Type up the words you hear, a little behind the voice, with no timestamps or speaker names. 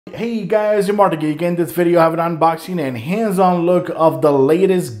Hey guys, I'm Martin Geek. In this video I have an unboxing and hands-on look of the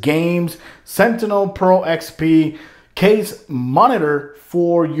latest Gaems Sentinel Pro XP case monitor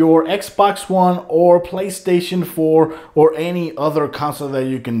for your Xbox One or PlayStation 4 or any other console that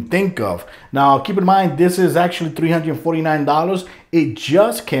you can think of. Now keep in mind this is actually $349. It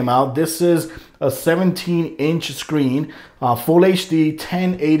just came out. This is a 17-inch screen, full HD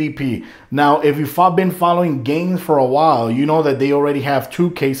 1080p. Now if you've been following Gaems for a while, you know that they already have two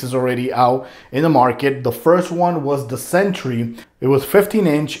cases already out in the market. The first one was the Sentry. It was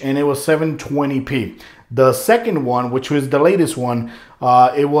 15-inch and it was 720p. The second one, which was the latest one,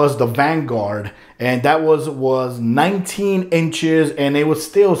 it was the Vanguard, and that was 19 inches and it was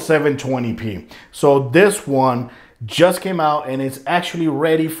still 720p. So this one just came out and it's actually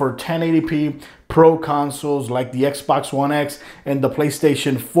ready for 1080p Pro consoles like the Xbox One X and the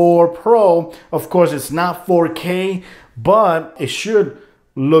PlayStation 4 Pro. Of course, it's not 4K, but it should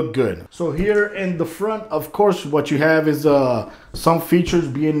look good. So here in the front, of course, what you have is some features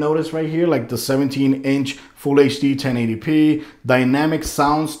being noticed right here, like the 17-inch full HD 1080p, dynamic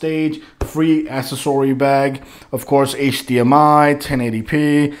sound stage, free accessory bag, of course HDMI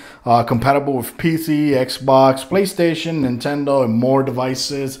 1080p, compatible with PC, Xbox, PlayStation, Nintendo, and more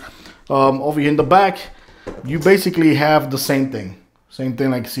devices. Over here in the back, you basically have the same thing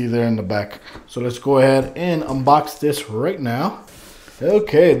like you see there in the back. So let's go ahead and unbox this right now.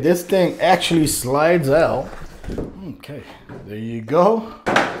 Okay, this thing actually slides out. Okay, there you go.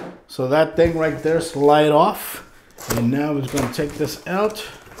 So that thing right there slide off. And now we're going to take this out.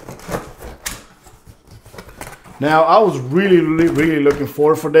 Now, I was really looking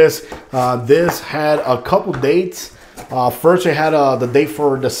forward for this. This had a couple dates. First, it had the date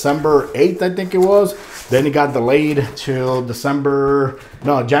for December 8th, I think it was. Then it got delayed till January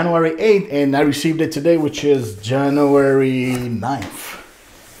 8th, and I received it today, which is January 9th.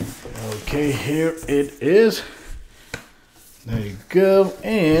 Okay, here it is. There you go.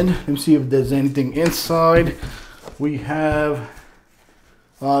 And let me see if there's anything inside. We have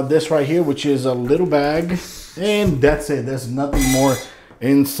this right here, which is a little bag, and that's it. There's nothing more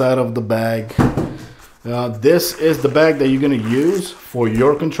inside of the bag. This is the bag that you're going to use for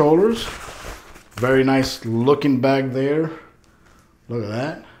your controllers. Very nice looking bag there. Look at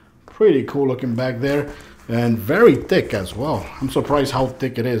that. Pretty cool looking bag there. And very thick as well. I'm surprised how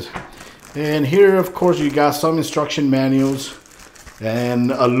thick it is. And here, of course, you got some instruction manuals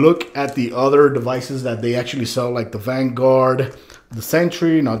and a look at the other devices that they actually sell, like the Vanguard, the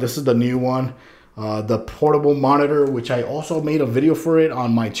Sentry. Now, this is the new one. The portable monitor, which I also made a video for it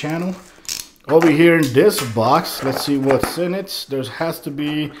on my channel. Over here in this box, let's see what's in it. There has to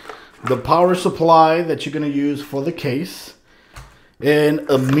be the power supply that you're going to use for the case, and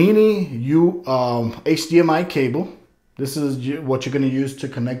a mini HDMI cable. This is what you're going to use to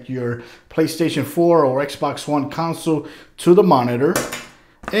connect your PlayStation 4 or Xbox One console to the monitor.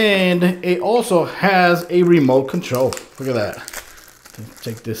 And it also has a remote control. Look at that.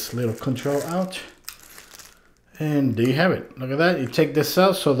 Take this little control out. And there you have it. Look at that. You take this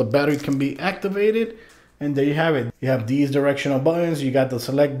out so the battery can be activated. And there you have it. You have these directional buttons. You got the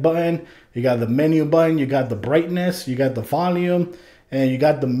select button. You got the menu button. You got the brightness. You got the volume. And you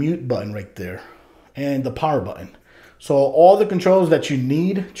got the mute button right there. And the power button. So all the controls that you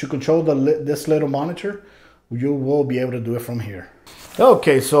need to control this little monitor, you will be able to do it from here.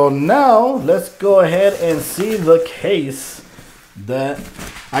 Okay, so now let's go ahead and see the case that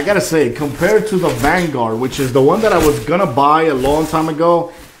I gotta say, compared to the Vanguard, which is the one that I was gonna buy a long time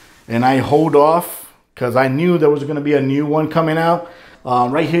ago, and I hold off because I knew there was gonna be a new one coming out.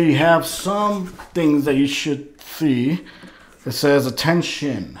 Right here you have some things that you should see. It says,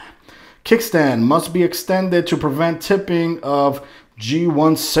 attention. Kickstand must be extended to prevent tipping of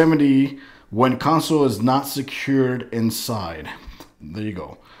G170 when console is not secured inside. There you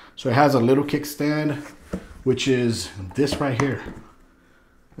go. So it has a little kickstand, which is this right here.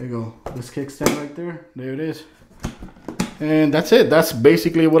 There you go. This kickstand right there. There it is. And that's it. That's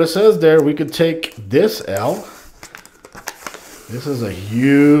basically what it says there. We could take this out. This is a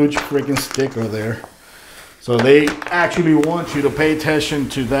huge freaking sticker there. So they actually want you to pay attention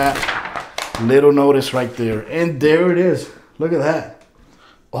to that little notice right there. And there it is. Look at that.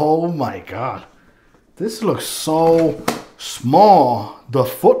 Oh my God. This looks so small. The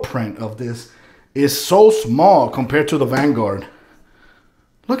footprint of this is so small compared to the Vanguard.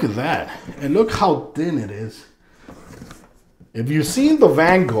 Look at that. And look how thin it is. If you've seen the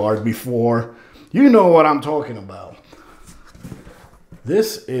Vanguard before, you know what I'm talking about.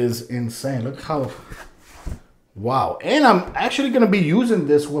 This is insane. Look how... Wow. And I'm actually going to be using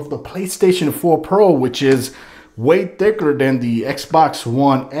this with the PlayStation 4 Pro, which is way thicker than the Xbox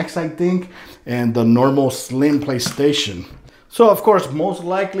One X, I think, and the normal slim PlayStation. So of course, most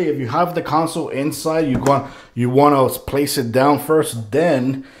likely, if you have the console inside, you want to place it down first.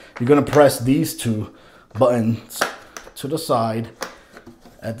 Then you're gonna press these two buttons to the side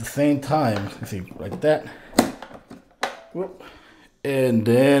at the same time. I think like that, and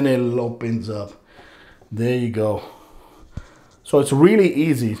then it opens up. There you go. So it's really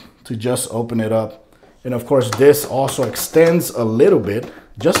easy to just open it up. And of course, this also extends a little bit,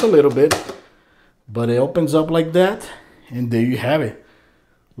 just a little bit, but it opens up like that. And there you have it.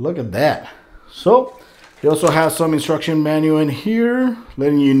 Look at that. So they also have some instruction manual in here,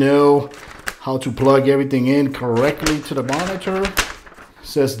 letting you know how to plug everything in correctly to the monitor. It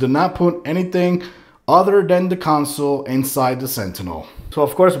says do not put anything other than the console inside the Sentinel. So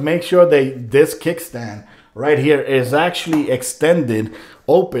of course, make sure that this kickstand right here is actually extended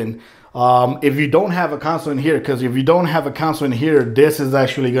open. If you don't have a console in here, because if you don't have a console in here, this is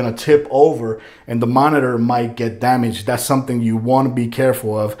actually going to tip over and the monitor might get damaged. That's something you want to be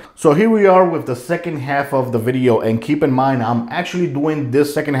careful of. So here we are with the second half of the video, and keep in mind, I'm actually doing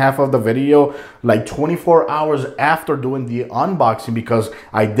this second half of the video like 24 hours after doing the unboxing, because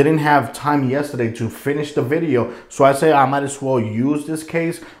I didn't have time yesterday to finish the video. So I say I might as well use this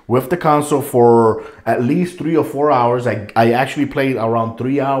case with the console for at least 3 or 4 hours. I actually played around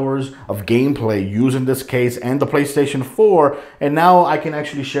 3 hours of gameplay using this case and the PlayStation 4, and now I can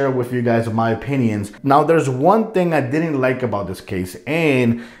actually share with you guys my opinions. Now there's one thing I didn't like about this case,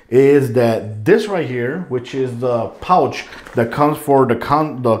 and is that this right here, which is the pouch that comes for the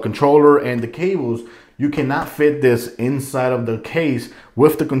controller and the cables, you cannot fit this inside of the case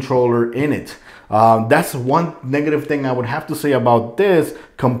with the controller in it. That's one negative thing I would have to say about this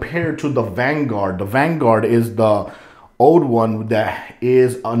compared to the Vanguard. The Vanguard is the old one that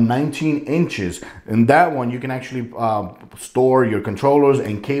is 19 inches. In that one, you can actually store your controllers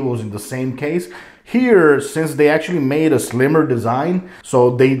and cables in the same case. Here, since they actually made a slimmer design,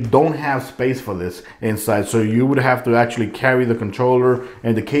 so they don't have space for this inside. So you would have to actually carry the controller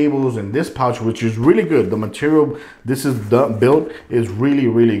and the cables in this pouch, which is really good. The material this is built is really,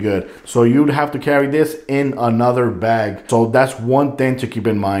 really good. So you'd have to carry this in another bag. So that's one thing to keep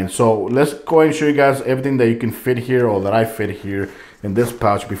in mind. So let's go ahead and show you guys everything that you can fit here, or that I fit here in this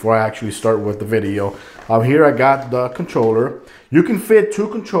pouch before I actually start with the video. Here I got the controller. You can fit 2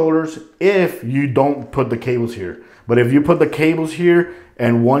 controllers if you don't put the cables here. But if you put the cables here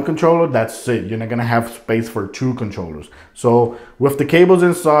and 1 controller, that's it. You're not gonna have space for 2 controllers. So with the cables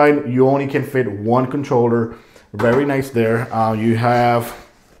inside, you only can fit 1 controller. Very nice there. You have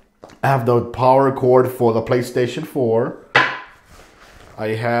the power cord for the PlayStation 4. I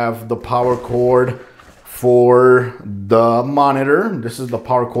have the power cord for the monitor. This is the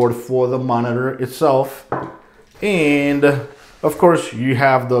power cord for the monitor itself. And of course, you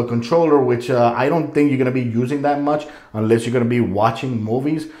have the controller, which I don't think you're going to be using that much unless you're going to be watching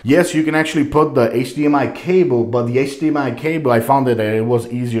movies. Yes, you can actually put the HDMI cable, but the HDMI cable, I found that it was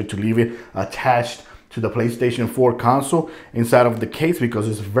easier to leave it attached to the PlayStation 4 console inside of the case, because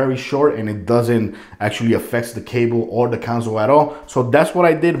it's very short and it doesn't actually affect the cable or the console at all. So that's what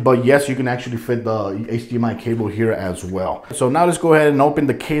I did. But yes, you can actually fit the HDMI cable here as well. So now let's go ahead and open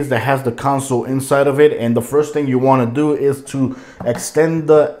the case that has the console inside of it. And the first thing you want to do is to extend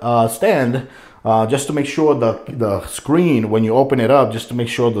the stand, just to make sure the screen, when you open it up, just to make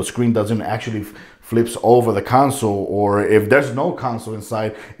sure the screen doesn't actually flips over the console, or if there's no console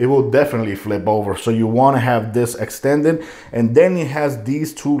inside, it will definitely flip over. So you want to have this extended, and then it has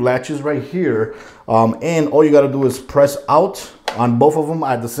these 2 latches right here, and all you got to do is press out on both of them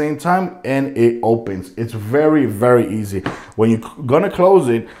at the same time, and it opens. It's very, very easy. When you're gonna close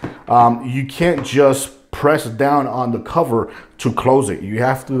it, you can't just press down on the cover to close it. You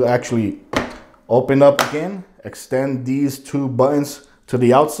have to actually open up again, extend these 2 buttons to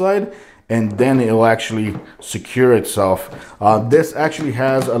the outside, and then it will actually secure itself. This actually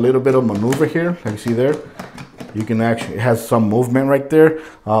has a little bit of maneuver here. Can you see there? You can actually, it has some movement right there,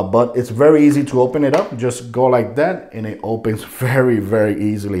 but it's very easy to open it up. Just go like that and it opens very, very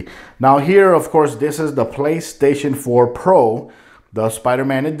easily. Now here, of course, this is the PlayStation 4 Pro, the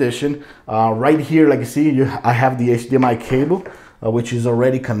Spider-Man edition. Right here, like you see, I have the HDMI cable, which is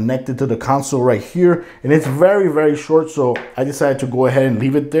already connected to the console right here. And it's very, very short, so I decided to go ahead and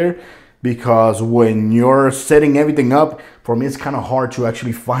leave it there. because when you're setting everything up, for me it's kind of hard to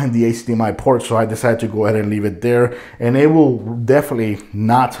actually find the HDMI port, so I decided to go ahead and leave it there, and it will definitely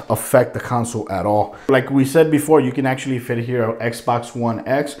not affect the console at all. Like we said before, you can actually fit here Xbox One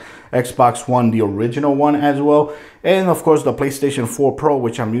X, Xbox One, the original one as well, and of course the PlayStation 4 Pro,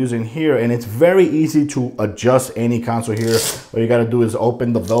 which I'm using here, and it's very easy to adjust any console here. All you gotta do is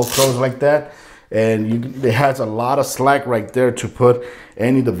open the Velcros like that, and it has a lot of slack right there to put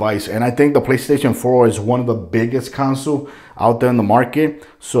any device. And I think the PlayStation 4 is one of the biggest console out there in the market.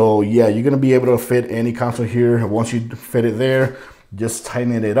 So yeah, you're gonna be able to fit any console here. Once you fit it there, just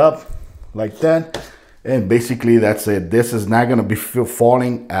tighten it up like that, and basically that's it. This is not gonna be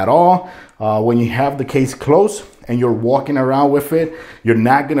falling at all. When you have the case closed and you're walking around with it, you're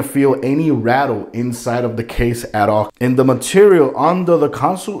not gonna feel any rattle inside of the case at all. And the material under the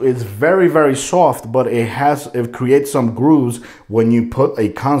console is very, very soft, but it creates some grooves when you put a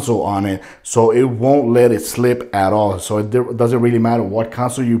console on it, so it won't let it slip at all. So it doesn't really matter what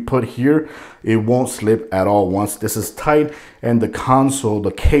console you put here, it won't slip at all once this is tight and the console,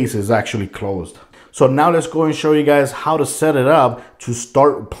 the case, is actually closed. So now let's go and show you guys how to set it up to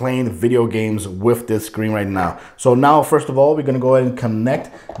start playing video games with this screen right now. So now, first of all, we're gonna go ahead and connect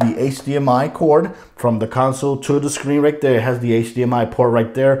the HDMI cord from the console to the screen right there. It has the HDMI port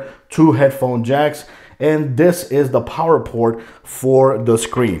right there, 2 headphone jacks, and this is the power port for the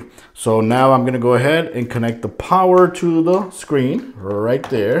screen. So now I'm gonna go ahead and connect the power to the screen right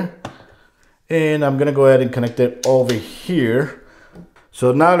there. And I'm gonna go ahead and connect it over here.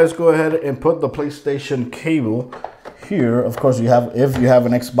 So now let's go ahead and put the PlayStation cable here. Of course, if you have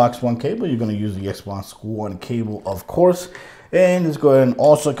an Xbox One cable, you're going to use the Xbox One cable, of course. And let's go ahead and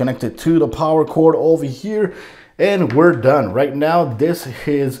also connect it to the power cord over here. And we're done. Right now, this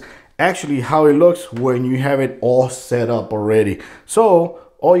is actually how it looks when you have it all set up already. So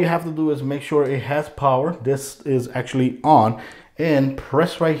all you have to do is make sure it has power. This is actually on, and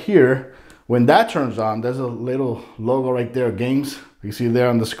press right here. When that turns on, there's a little logo right there, Games. You see there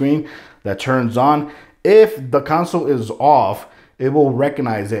on the screen that turns on. If the console is off, it will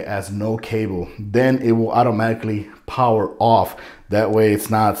recognize it as no cable. Then it will automatically power off. That way it's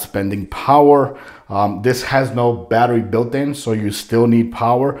not spending power. This has no battery built in, so you still need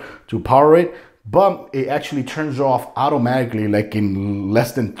power to power it. But it actually turns off automatically, like in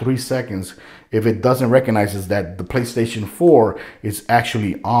less than 3 seconds, if it doesn't recognize that the PlayStation 4 is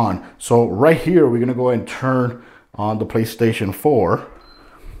actually on. So right here, we're gonna go ahead and turn on the PlayStation 4.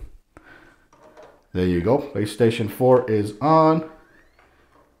 There you go, PlayStation 4 is on.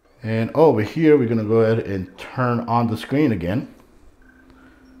 And over here, we're gonna go ahead and turn on the screen again.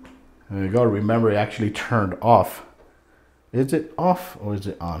 There you go, remember it actually turned off. Is it off or is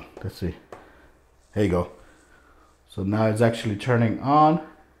it on? Let's see. There you go. So now it's actually turning on.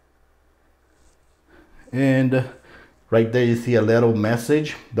 And right there you see a little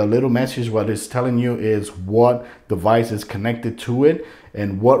message. The little message, what it's telling you is what device is connected to it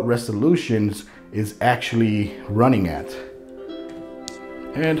and what resolutions is actually running at.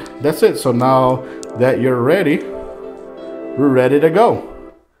 And that's it. So now that you're ready, we're ready to go.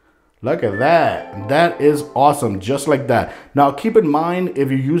 Look at that. That is awesome. Just like that. Now keep in mind,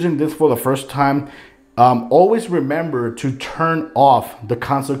 if you're using this for the first time, always remember to turn off the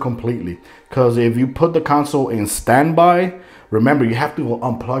console completely, because if you put the console in standby, remember you have to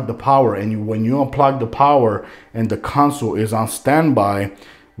unplug the power, and when you unplug the power and the console is on standby,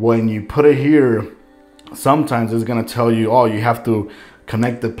 when you put it here, sometimes it's going to tell you, oh, you have to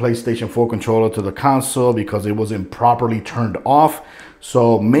connect the PlayStation 4 controller to the console because it wasn't properly turned off.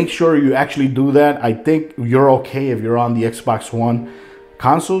 So make sure you actually do that. I think you're okay if you're on the Xbox One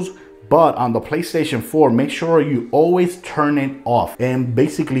consoles, but on the PlayStation 4, make sure you always turn it off. And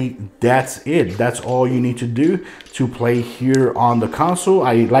basically, that's it. That's all you need to do to play here on the console.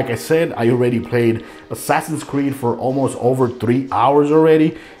 Like I said, I already played Assassin's Creed for almost over 3 hours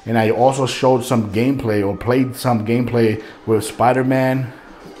already. And I also showed some gameplay, or played some gameplay with Spider-Man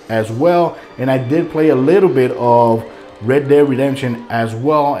as well. And I did play a little bit of Red Dead Redemption as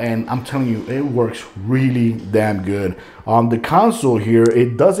well, and I'm telling you, it works really damn good. On the console here,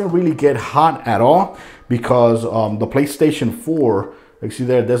 it doesn't really get hot at all because the PlayStation 4, like see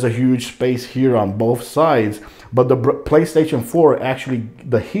there's a huge space here on both sides, but the PlayStation 4 actually,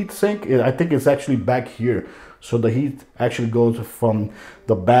 the heat sink, I think it's actually back here. So the heat actually goes from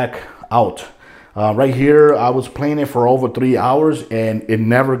the back out. Right here, I was playing it for over 3 hours and it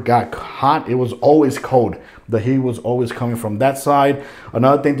never got hot. It was always cold. The heat was always coming from that side.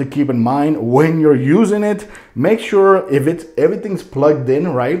 Another thing to keep in mind when you're using it, make sure if everything's plugged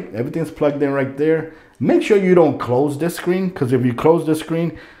in, right? Everything's plugged in right there. Make sure you don't close this screen, because if you close this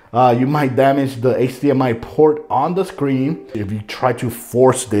screen, you might damage the HDMI port on the screen if you try to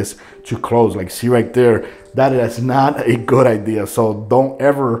force this to close. Like, see right there, that is not a good idea. So don't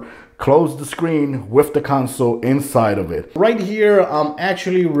ever close the screen with the console inside of it. Right here, I'm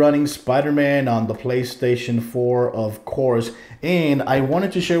actually running Spider-Man on the PlayStation 4, of course, and I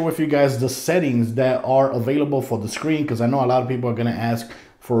wanted to share with you guys the settings that are available for the screen, because I know a lot of people are gonna ask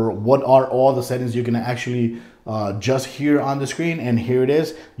for what are all the settings you're gonna actually just here on the screen, and here it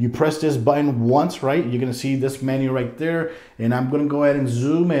is. You press this button once, right? You're gonna see this menu right there, and I'm gonna go ahead and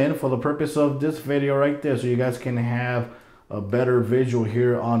zoom in for the purpose of this video right there so you guys can have a better visual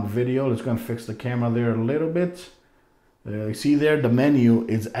here on video. Let's go and fix the camera there a little bit. You see there, the menu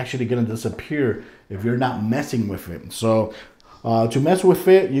is actually gonna disappear if you're not messing with it. So to mess with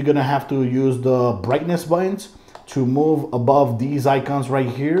it, you're gonna have to use the brightness buttons to move above these icons right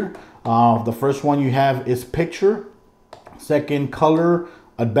here. The first one you have is picture, second color,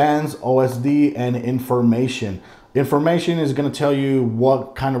 advanced, OSD, and information. Information is gonna tell you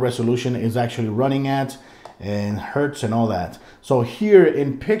what kind of resolution is actually running at, and hertz and all that. So here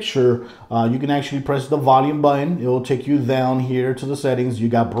in picture, you can actually press the volume button. It will take you down here to the settings. You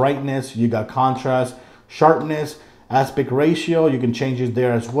got brightness, you got contrast, sharpness, aspect ratio. You can change it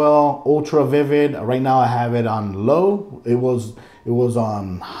there as well. Ultra vivid. Right now I have it on low. It was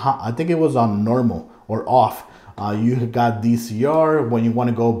on, I think it was on normal or off. You got DCR. When you want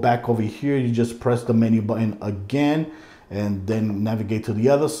to go back over here, you just press the menu button again and then navigate to the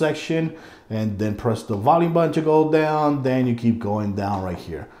other section, and then press the volume button to go down. Then you keep going down right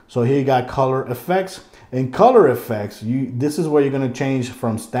here. So here you got color effects. In color effects, this is where you're gonna change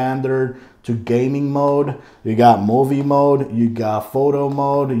from standard to gaming mode. You got movie mode, you got photo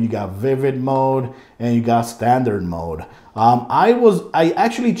mode, you got vivid mode, and you got standard mode. I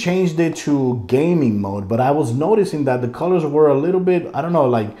actually changed it to gaming mode, but I was noticing that the colors were a little bit, I don't know,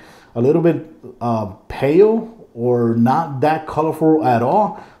 like a little bit pale, or not that colorful at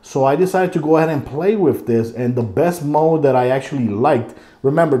all. So I decided to go ahead and play with this, and the best mode that I actually liked,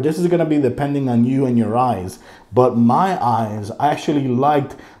 remember this is going to be depending on you and your eyes, but my eyes, I actually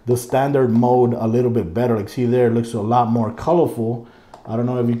liked the standard mode a little bit better. Like, see there, it looks a lot more colorful. I don't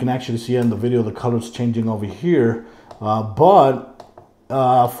know if you can actually see in the video the colors changing over here, but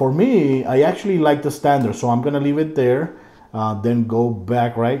for me, I actually like the standard, so I'm gonna leave it there. Then go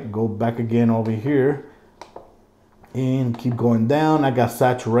back, right, go back again over here and keep going down. I got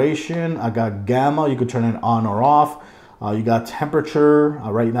saturation, I got gamma, you could turn it on or off. You got temperature,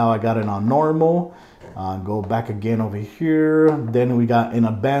 right now I got it on normal. Go back again over here. Then we got in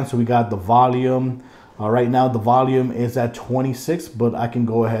advanced, we got the volume. Right now the volume is at 26, but I can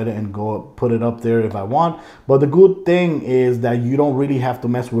go ahead and put it up there if I want. But the good thing is that you don't really have to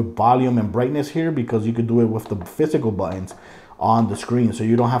mess with volume and brightness here, because you could do it with the physical buttons on the screen, so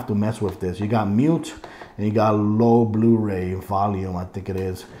you don't have to mess with this. You got mute, and you got low Blu-ray volume, I think it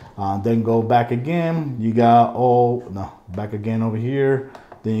is. Then go back again, you got back again over here.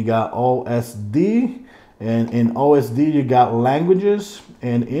 Then you got OSD, and in OSD you got languages,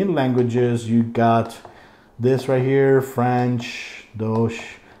 and in languages you got this right here: French, Dutch,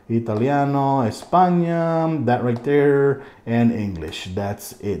 Italiano, España, that right there, and English.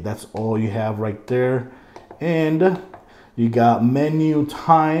 That's it. That's all you have right there. And you got menu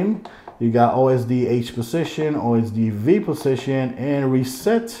time. You got OSD H position, OSD V position, and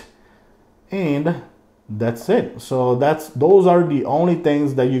reset, and that's it. So those are the only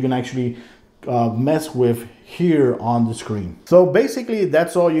things that you can actually mess with here on the screen. So basically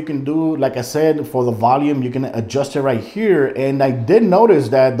that's all you can do. Like I said, for the volume, you can adjust it right here, and I did notice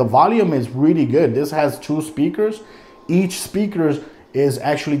that the volume is really good. This has 2 speakers. Each speaker is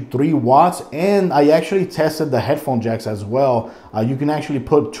actually 3 watts, and I actually tested the headphone jacks as well. You can actually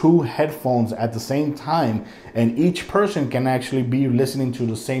put 2 headphones at the same time, and each person can actually be listening to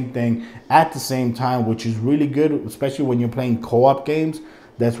the same thing at the same time, which is really good, especially when you're playing co-op games.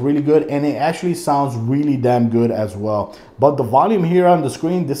 That's really good, and it actually sounds really damn good as well. But the volume here on the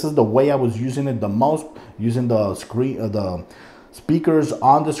screen, this is the way I was using it the most, using the screen, the speakers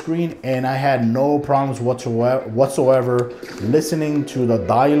on the screen, and I had no problems whatsoever listening to the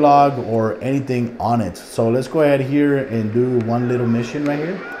dialogue or anything on it. So let's go ahead here and do one little mission right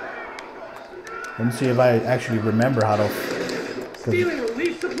here. Let me see if I actually remember how to.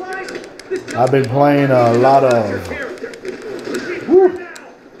 I've been playing a lot of. Woo,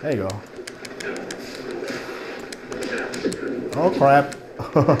 there you go. Oh crap.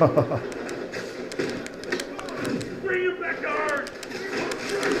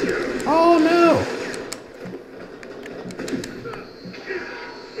 Oh no!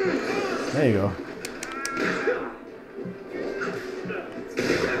 There you go.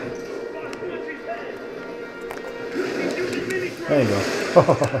 There you go.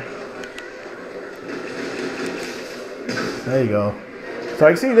 There you go. So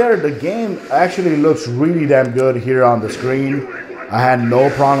I see there, the game actually looks really damn good here on the screen. I had no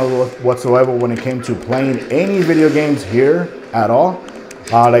problem whatsoever when it came to playing any video games here at all.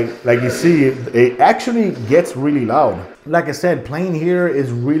 Like you see, it actually gets really loud. Like I said, playing here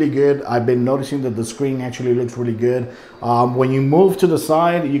is really good. I've been noticing that the screen actually looks really good. When you move to the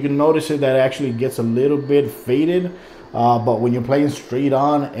side, you can notice it that it actually gets a little bit faded. But when you're playing straight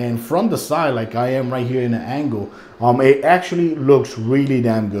on and from the side, like I am right here in an angle, it actually looks really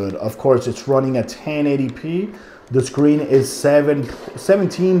damn good. Of course, it's running at 1080p. The screen is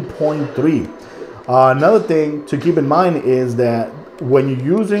 17.3. Another thing to keep in mind is that when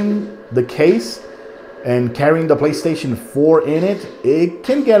you're using the case and carrying the PlayStation 4 in it, it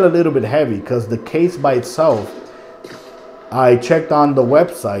can get a little bit heavy because the case by itself, I checked on the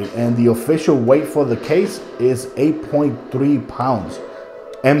website and the official weight for the case is 8.3 pounds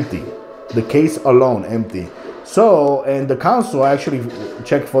empty. The case alone empty. So, and the console, I actually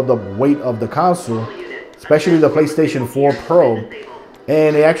checked for the weight of the console, especially the PlayStation 4 Pro,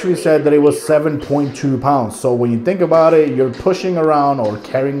 and it actually said that it was 7.2 pounds. So when you think about it, you're pushing around or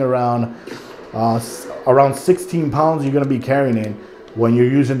carrying around around 16 pounds you're going to be carrying it when you're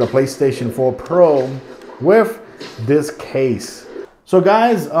using the PlayStation 4 Pro with this case. So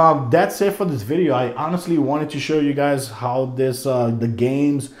guys, that's it for this video. I honestly wanted to show you guys how this the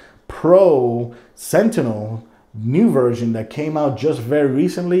Gaems Pro Sentinel new version that came out just very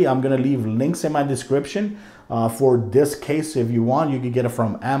recently. I'm gonna leave links in my description for this case. If you want, you could get it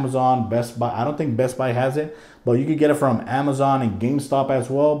from Amazon, Best Buy. I don't think Best Buy has it, but you could get it from Amazon and GameStop as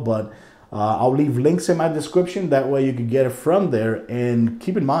well. But I'll leave links in my description, that way you could get it from there. And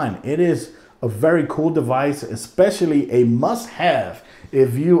keep in mind, it is a very cool device, especially a must-have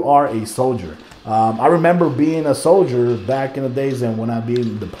if you are a soldier. I remember being a soldier back in the days and when I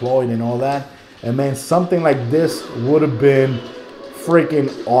being deployed and all that, and man, something like this would have been freaking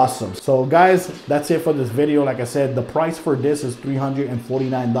awesome. So guys, that's it for this video. Like I said, the price for this is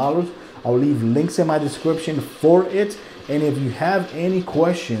 $349. I'll leave links in my description for it. And if you have any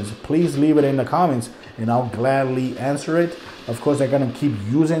questions, please leave it in the comments and I'll gladly answer it. Of course, I'm gonna keep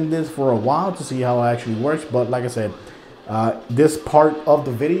using this for a while to see how it actually works. But like I said, this part of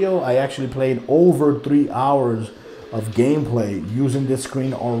the video, I actually played over 3 hours of gameplay using this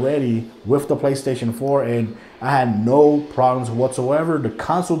screen already with the PlayStation 4, and I had no problems whatsoever. The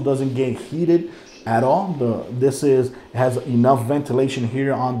console doesn't get heated at all. This has enough ventilation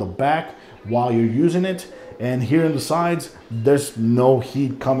here on the back while you're using it, and here in the sides there's no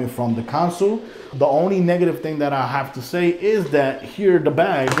heat coming from the console. The only negative thing that I have to say is that here the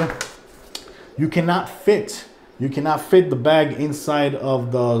bag, you cannot fit the bag inside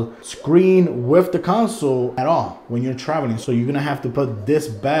of the screen with the console at all when you're traveling. So you're gonna have to put this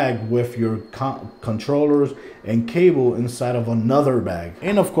bag with your controllers and cable inside of another bag.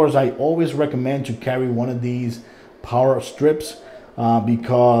 And of course, I always recommend to carry one of these power strips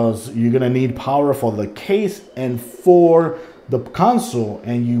because you're gonna need power for the case and for the console,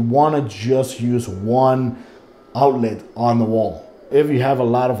 and you wanna just use one outlet on the wall. If you have a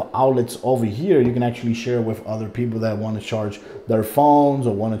lot of outlets over here, you can actually share with other people that want to charge their phones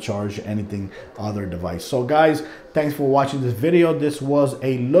or want to charge anything other device. So guys, thanks for watching this video. This was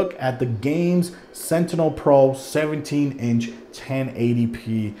a look at the Gaems Sentinel Pro 17-inch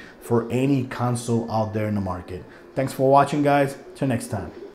 1080p for any console out there in the market. Thanks for watching, guys. Till next time.